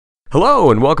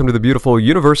Hello and welcome to the beautiful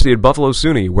University at Buffalo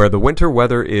SUNY, where the winter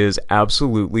weather is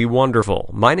absolutely wonderful.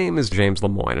 My name is James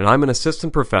Lemoine, and I'm an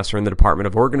assistant professor in the Department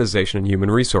of Organization and Human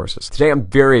Resources. Today I'm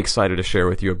very excited to share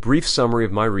with you a brief summary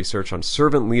of my research on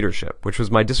servant leadership, which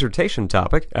was my dissertation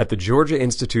topic at the Georgia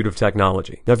Institute of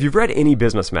Technology. Now, if you've read any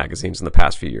business magazines in the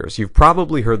past few years, you've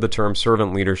probably heard the term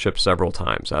servant leadership several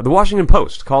times. The Washington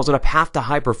Post calls it a path to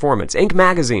high performance. Inc.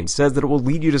 magazine says that it will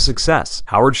lead you to success.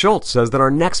 Howard Schultz says that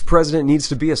our next president needs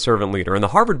to be a servant leader, and the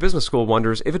Harvard Business School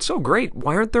wonders, if it's so great,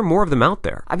 why aren't there more of them out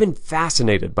there? I've been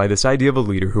fascinated by this idea of a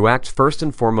leader who acts first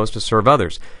and foremost to serve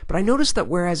others, but I noticed that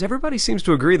whereas everybody seems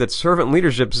to agree that servant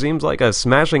leadership seems like a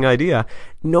smashing idea,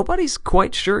 nobody's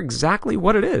quite sure exactly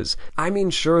what it is. I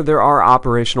mean, sure, there are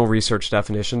operational research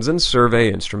definitions and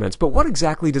survey instruments, but what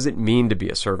exactly does it mean to be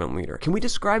a servant leader? Can we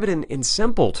describe it in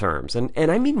simple terms, and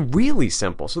I mean really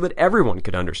simple, so that everyone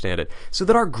could understand it, so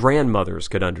that our grandmothers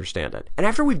could understand it? And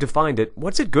after we've defined it,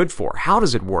 what's it good for? How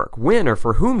does it work? When or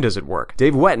for whom does it work?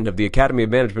 Dave Wetton of the Academy of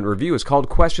Management Review has called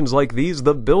questions like these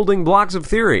the building blocks of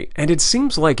theory. And it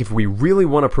seems like if we really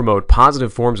want to promote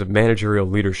positive forms of managerial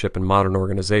leadership in modern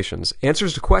organizations,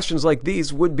 answers to questions like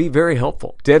these would be very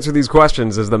helpful. To answer these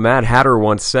questions, as the Mad Hatter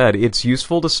once said, it's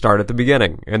useful to start at the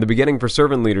beginning. And the beginning for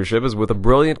servant leadership is with a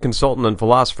brilliant consultant and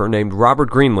philosopher named Robert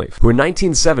Greenleaf, who in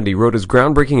 1970 wrote his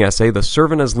groundbreaking essay, The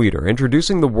Servant as Leader,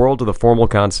 introducing the world to the formal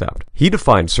concept. He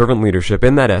defined servant leadership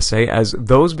in that essay as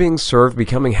those being served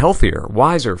becoming healthier,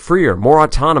 wiser, freer, more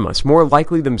autonomous, more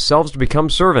likely themselves to become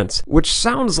servants, which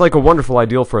sounds like a wonderful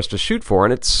ideal for us to shoot for,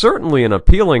 and it's certainly an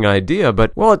appealing idea,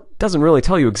 but, well, it doesn't really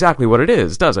tell you exactly what it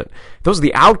is, does it? Those are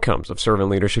the outcomes of servant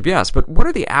leadership, yes, but what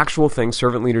are the actual things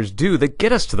servant leaders do that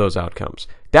get us to those outcomes?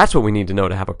 That's what we need to know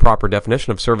to have a proper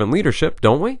definition of servant leadership,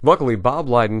 don't we? Luckily, Bob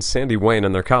Lydon, Sandy Wayne,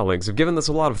 and their colleagues have given this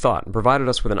a lot of thought and provided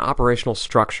us with an operational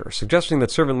structure, suggesting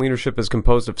that servant leadership is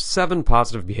composed of 7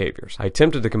 positive behaviors. I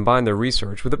attempted to combine their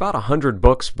research with about 100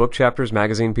 books, book chapters,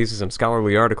 magazine pieces, and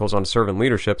scholarly articles on servant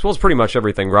leadership, as well as pretty much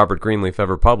everything Robert Greenleaf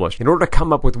ever published, in order to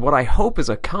come up with what I hope is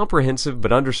a comprehensive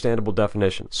but understandable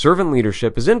definition. Servant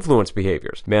leadership is influence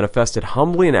behaviors, manifested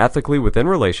humbly and ethically within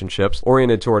relationships,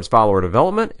 oriented towards follower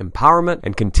development, empowerment,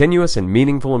 and continuous and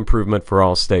meaningful improvement for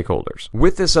all stakeholders.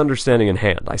 With this understanding in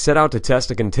hand, I set out to test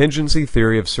a contingency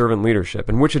theory of servant leadership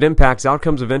in which it impacts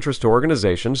outcomes of interest to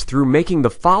organizations through making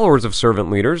the followers of servant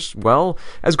leaders, well,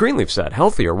 as Greenleaf said,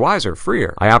 healthier, wiser,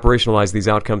 freer. I operationalize these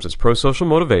outcomes as pro-social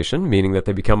motivation, meaning that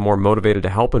they become more motivated to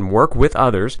help and work with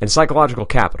others, and psychological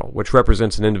capital, which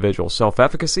represents an individual's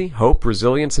self-efficacy, hope,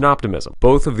 resilience, and optimism.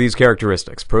 Both of these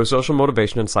characteristics, pro-social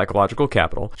motivation and psychological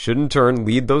capital, should in turn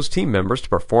lead those team members to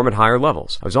perform at higher levels.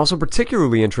 I was also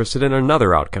particularly interested in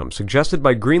another outcome, suggested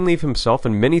by Greenleaf himself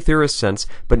and many theorists since,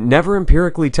 but never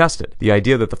empirically tested: the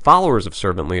idea that the followers of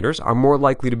servant leaders are more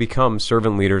likely to become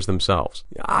servant leaders themselves.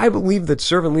 I believe that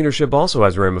servant leadership also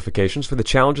has ramifications for the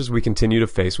challenges we continue to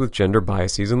face with gender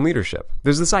biases in leadership.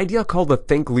 There's this idea called the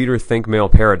think leader, think male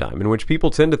paradigm, in which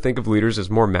people tend to think of leaders as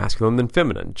more masculine than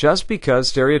feminine, just because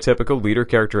stereotypical leader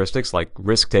characteristics like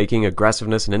risk-taking,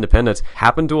 aggressiveness, and independence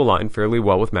happen to align fairly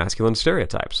well with masculine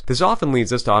stereotypes. This often leads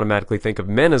us to automatically think of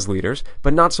men as leaders,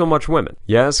 but not so much women.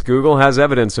 Yes, Google has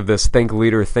evidence of this think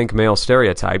leader, think male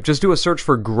stereotype. Just do a search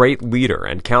for great leader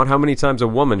and count how many times a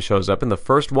woman shows up in the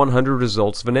first 100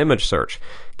 results of an image search.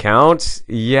 Count?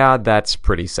 Yeah, that's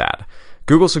pretty sad.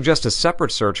 Google suggests a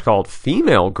separate search called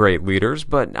female great leaders,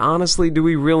 but honestly, do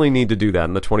we really need to do that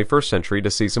in the 21st century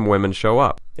to see some women show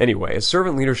up? Anyway, as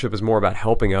servant leadership is more about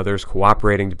helping others,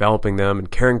 cooperating, developing them, and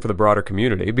caring for the broader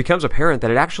community, it becomes apparent that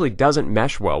it actually doesn't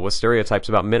mesh well with stereotypes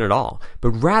about men at all, but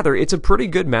rather it's a pretty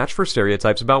good match for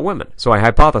stereotypes about women. So I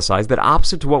hypothesized that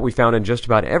opposite to what we found in just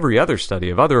about every other study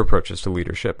of other approaches to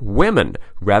leadership, women,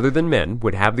 rather than men,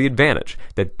 would have the advantage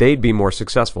that they'd be more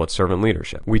successful at servant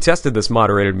leadership. We tested this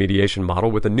moderated mediation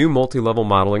model with a new multi-level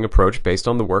modeling approach based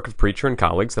on the work of Preacher and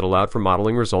colleagues that allowed for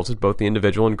modeling results at both the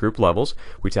individual and group levels.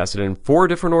 We tested it in 4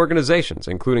 different organizations,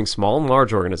 including small and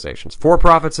large organizations,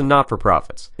 for-profits and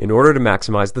not-for-profits, in order to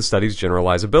maximize the study's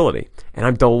generalizability. And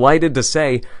I'm delighted to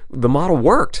say the model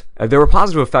worked. There were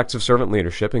positive effects of servant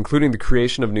leadership, including the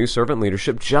creation of new servant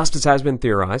leadership, just as has been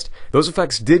theorized. Those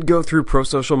effects did go through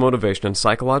pro-social motivation and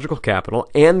psychological capital,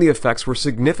 and the effects were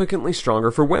significantly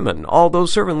stronger for women, although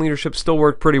servant leadership still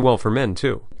worked pretty well for men,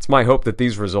 too. It's my hope that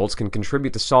these results can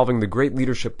contribute to solving the great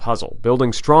leadership puzzle,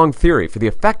 building strong theory for the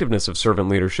effectiveness of servant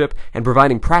leadership, and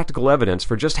providing practical evidence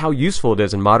for just how useful it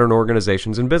is in modern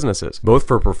organizations and businesses, both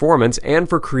for performance and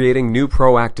for creating new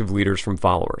proactive leaders from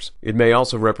followers. It may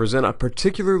also represent a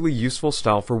particularly useful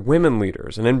style for women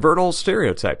leaders and invert all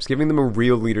stereotypes, giving them a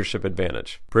real leadership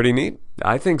advantage. Pretty neat?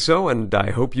 I think so, and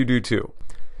I hope you do too.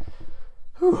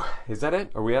 Whew. Is that it?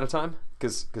 Are we out of time?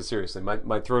 Because seriously,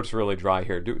 my throat's really dry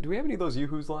here. Do we have any of those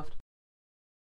Yoo-hoos left?